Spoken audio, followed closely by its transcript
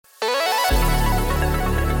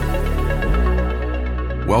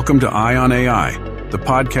Welcome to Eye on AI, the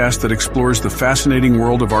podcast that explores the fascinating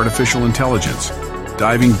world of artificial intelligence,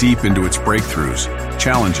 diving deep into its breakthroughs,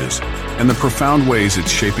 challenges, and the profound ways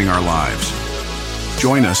it's shaping our lives.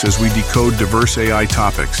 Join us as we decode diverse AI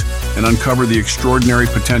topics and uncover the extraordinary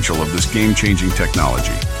potential of this game-changing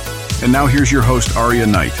technology. And now here's your host, Aria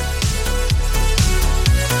Knight.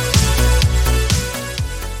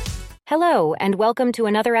 Hello, and welcome to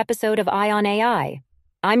another episode of Eye on AI.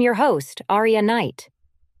 I'm your host, Aria Knight.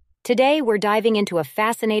 Today, we're diving into a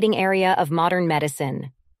fascinating area of modern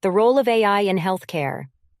medicine, the role of AI in healthcare.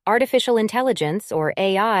 Artificial intelligence, or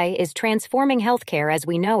AI, is transforming healthcare as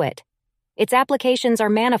we know it. Its applications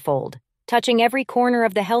are manifold, touching every corner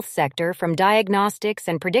of the health sector from diagnostics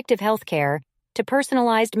and predictive healthcare to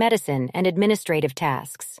personalized medicine and administrative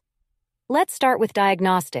tasks. Let's start with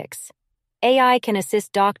diagnostics. AI can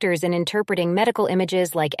assist doctors in interpreting medical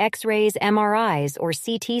images like X-rays, MRIs, or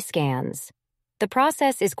CT scans. The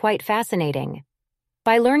process is quite fascinating.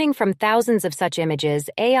 By learning from thousands of such images,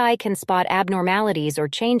 AI can spot abnormalities or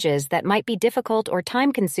changes that might be difficult or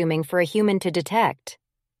time-consuming for a human to detect.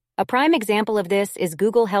 A prime example of this is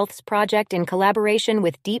Google Health's project in collaboration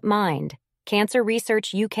with DeepMind, Cancer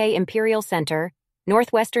Research UK Imperial Centre,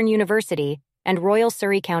 Northwestern University, and Royal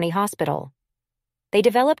Surrey County Hospital. They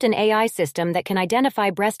developed an AI system that can identify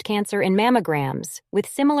breast cancer in mammograms with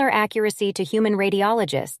similar accuracy to human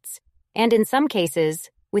radiologists, and in some cases,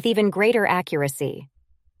 with even greater accuracy.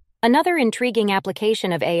 Another intriguing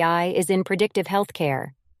application of AI is in predictive healthcare.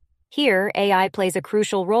 Here, AI plays a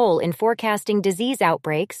crucial role in forecasting disease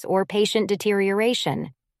outbreaks or patient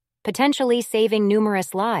deterioration, potentially saving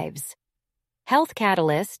numerous lives. Health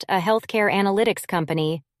Catalyst, a healthcare analytics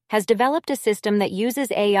company, has developed a system that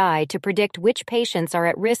uses AI to predict which patients are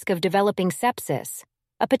at risk of developing sepsis,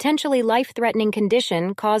 a potentially life-threatening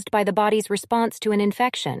condition caused by the body's response to an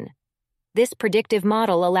infection. This predictive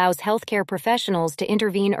model allows healthcare professionals to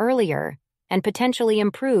intervene earlier and potentially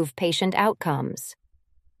improve patient outcomes.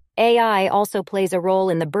 AI also plays a role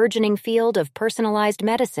in the burgeoning field of personalized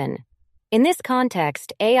medicine. In this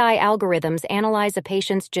context, AI algorithms analyze a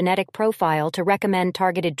patient's genetic profile to recommend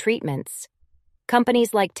targeted treatments.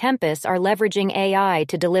 Companies like Tempus are leveraging AI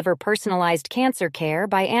to deliver personalized cancer care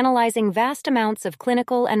by analyzing vast amounts of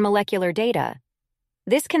clinical and molecular data.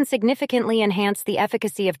 This can significantly enhance the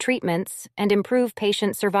efficacy of treatments and improve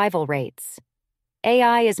patient survival rates.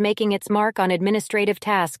 AI is making its mark on administrative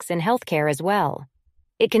tasks in healthcare as well.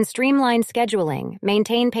 It can streamline scheduling,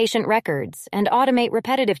 maintain patient records, and automate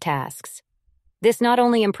repetitive tasks. This not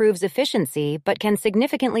only improves efficiency, but can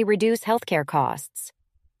significantly reduce healthcare costs.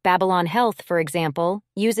 Babylon Health, for example,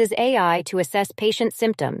 uses AI to assess patient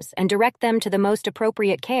symptoms and direct them to the most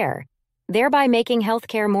appropriate care, thereby making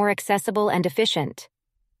healthcare more accessible and efficient.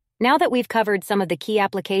 Now that we've covered some of the key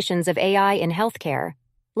applications of AI in healthcare,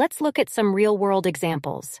 let's look at some real-world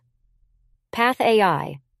examples. Path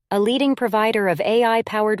AI, a leading provider of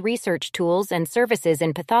AI-powered research tools and services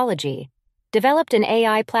in pathology, developed an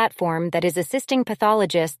AI platform that is assisting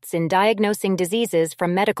pathologists in diagnosing diseases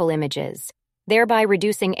from medical images, thereby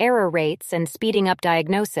reducing error rates and speeding up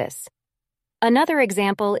diagnosis. Another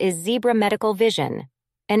example is Zebra Medical Vision,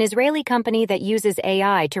 an Israeli company that uses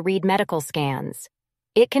AI to read medical scans.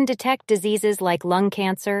 It can detect diseases like lung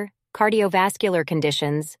cancer, cardiovascular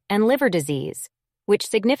conditions, and liver disease, which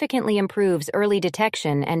significantly improves early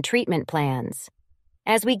detection and treatment plans.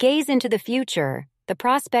 As we gaze into the future, the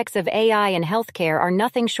prospects of AI in healthcare are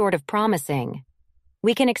nothing short of promising.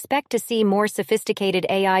 We can expect to see more sophisticated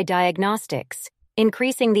AI diagnostics,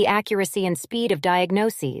 increasing the accuracy and speed of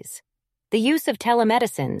diagnoses. The use of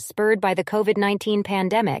telemedicine, spurred by the COVID-19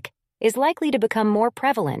 pandemic, is likely to become more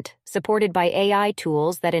prevalent, supported by AI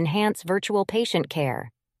tools that enhance virtual patient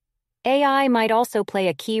care. AI might also play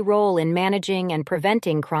a key role in managing and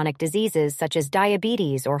preventing chronic diseases such as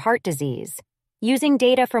diabetes or heart disease, using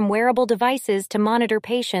data from wearable devices to monitor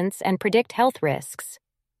patients and predict health risks.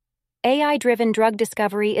 AI-driven drug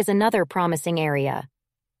discovery is another promising area.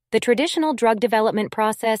 The traditional drug development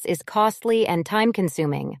process is costly and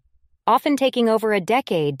time-consuming, often taking over a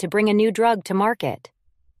decade to bring a new drug to market.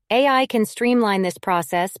 AI can streamline this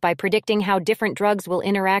process by predicting how different drugs will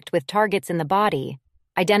interact with targets in the body,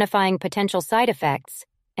 identifying potential side effects,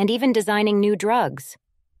 and even designing new drugs.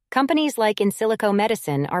 Companies like In Silico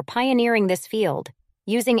Medicine are pioneering this field,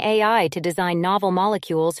 using AI to design novel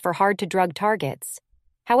molecules for hard-to-drug targets.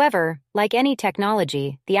 However, like any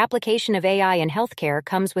technology, the application of AI in healthcare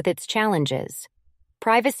comes with its challenges.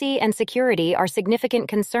 Privacy and security are significant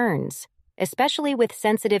concerns, especially with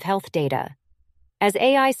sensitive health data. As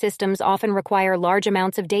AI systems often require large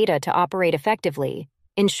amounts of data to operate effectively,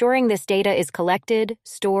 Ensuring this data is collected,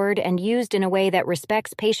 stored, and used in a way that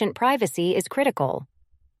respects patient privacy is critical.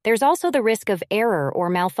 There's also the risk of error or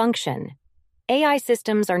malfunction. AI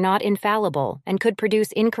systems are not infallible and could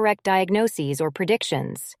produce incorrect diagnoses or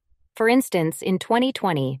predictions. For instance, in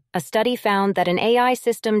 2020, a study found that an AI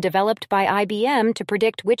system developed by IBM to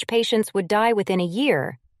predict which patients would die within a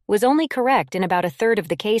year was only correct in about a third of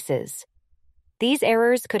the cases. These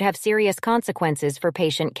errors could have serious consequences for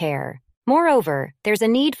patient care. Moreover, there's a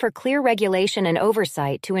need for clear regulation and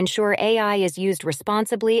oversight to ensure AI is used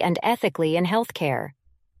responsibly and ethically in healthcare.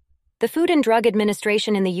 The Food and Drug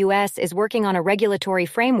Administration in the U.S. is working on a regulatory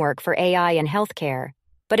framework for AI in healthcare,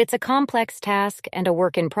 but it's a complex task and a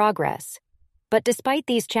work in progress. But despite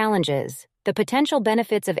these challenges, the potential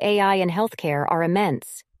benefits of AI in healthcare are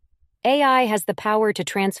immense. AI has the power to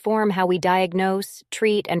transform how we diagnose,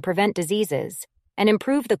 treat, and prevent diseases, and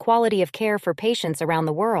improve the quality of care for patients around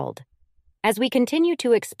the world. As we continue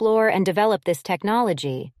to explore and develop this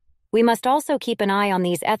technology, we must also keep an eye on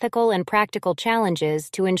these ethical and practical challenges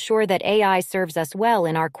to ensure that AI serves us well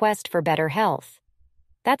in our quest for better health.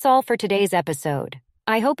 That's all for today's episode.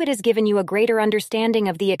 I hope it has given you a greater understanding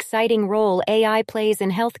of the exciting role AI plays in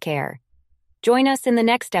healthcare. Join us in the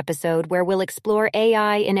next episode where we'll explore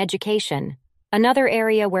AI in education, another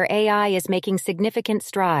area where AI is making significant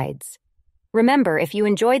strides. Remember, if you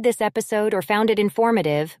enjoyed this episode or found it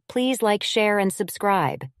informative, please like, share, and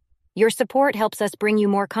subscribe. Your support helps us bring you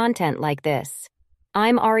more content like this.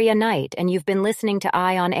 I'm Aria Knight, and you've been listening to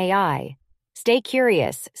Eye on AI. Stay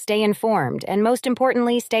curious, stay informed, and most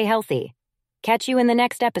importantly, stay healthy. Catch you in the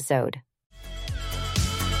next episode.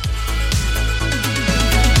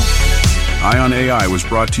 Eye on AI was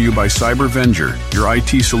brought to you by CyberVenger, your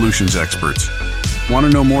IT solutions experts. Want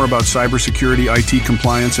to know more about cybersecurity, IT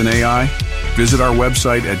compliance, and AI? Visit our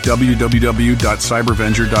website at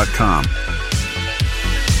www.cybervenger.com.